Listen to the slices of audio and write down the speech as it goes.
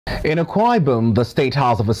In Akwa Ibom, the State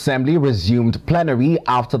House of Assembly resumed plenary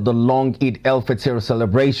after the long Eid-El-Fitr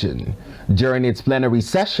celebration. During its plenary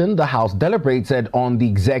session, the House deliberated on the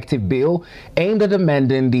executive bill aimed at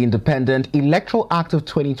amending the Independent Electoral Act of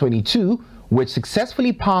 2022, which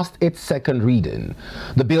successfully passed its second reading.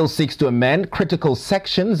 The bill seeks to amend critical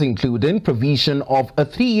sections, including provision of a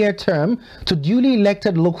 3-year term to duly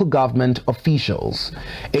elected local government officials.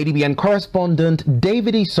 ADBN correspondent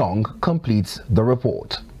David Isong completes the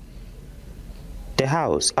report. The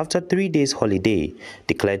House, after 3 days holiday,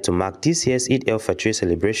 declared to mark this year's Eid-El-Fitr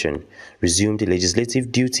Celebration, resumed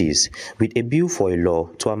legislative duties with a bill for a law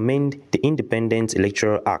to amend the Independent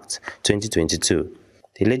Electoral Act 2022.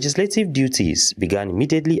 The legislative duties began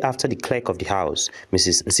immediately after the Clerk of the House,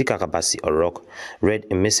 Mrs. Nsikarabasi Orok, read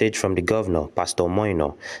a message from the Governor, Pastor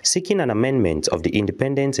Moino, seeking an amendment of the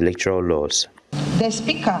Independent Electoral Laws. The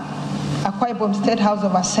Speaker, Akwa Ibom State House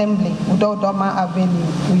of Assembly, Udodoma Avenue,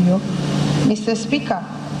 Uyo. Mr. Speaker,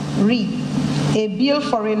 read a bill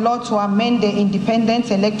for a law to amend the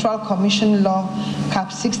Independent Electoral Commission Law,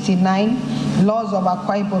 Cap 69, Laws of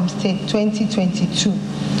Akwa Ibom State 2022,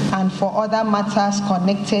 and for other matters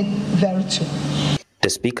connected thereto. The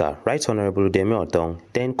Speaker, Right Honorable Demi Otong,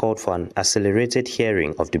 then called for an accelerated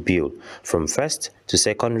hearing of the bill from first to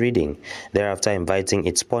second reading, thereafter inviting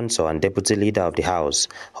its sponsor and Deputy Leader of the House,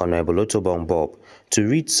 Honorable Otobong Bob, to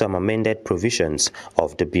read some amended provisions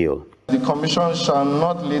of the bill. The Commission shall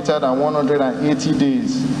not later than 180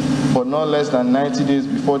 days, but not less than 90 days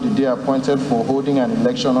before the day appointed for holding an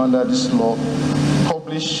election under this law,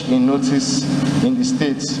 publish a notice in the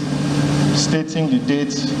state stating the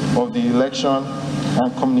date of the election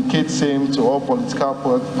and communicate same to all political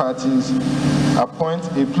parties, appoint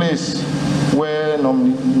a place where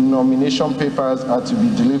nomination papers are to be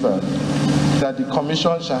delivered, that the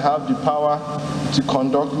Commission shall have the power to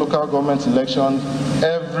conduct local government elections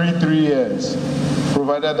every 3 years,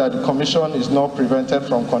 provided that the Commission is not prevented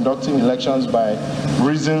from conducting elections by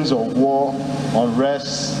reasons of war,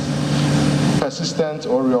 unrest, persistent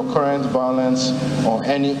or recurrent violence, or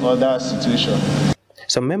any other situation.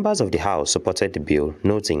 Some members of the House supported the bill,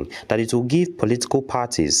 noting that it will give political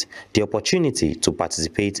parties the opportunity to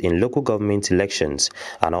participate in local government elections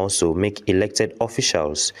and also make elected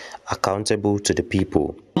officials accountable to the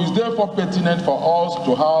people. It is therefore pertinent for us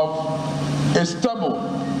to have a stable,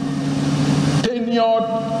 tenured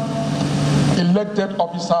elected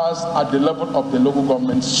officers at the level of the local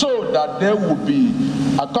government so that they will be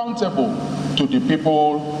accountable to the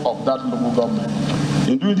people of that local government.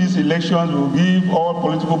 In doing these elections, we will give all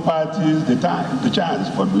political parties the chance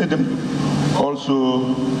for let them also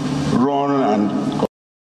run and.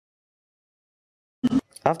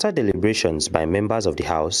 After deliberations by members of the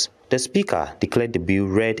House, the Speaker declared the bill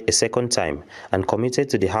read a second time and committed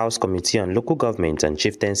to the House Committee on Local Government and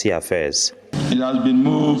Chieftaincy Affairs. It has been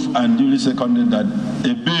moved and duly seconded that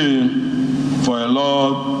a bill for a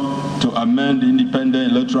law to amend the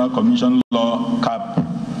Independent Electoral Commission Law, Cap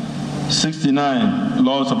 69,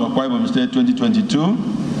 Laws of Akwa Ibom State 2022,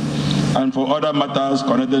 and for other matters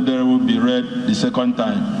connected there will be read the second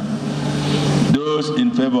time. Those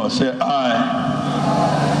in favor say aye.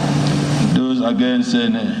 Those against say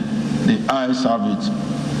nay. The ayes have it.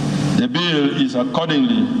 The bill is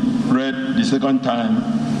accordingly read the second time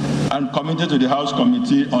and committed to the House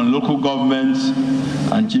Committee on Local Government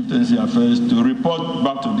and Chieftaincy Affairs to report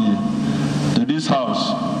back to this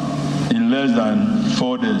House in less than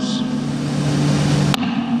 4 days.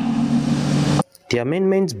 The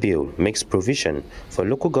amendment bill makes provision for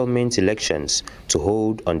local government elections to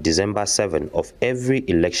hold on December 7 of every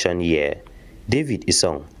election year. David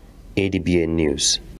Isong, ADBN News.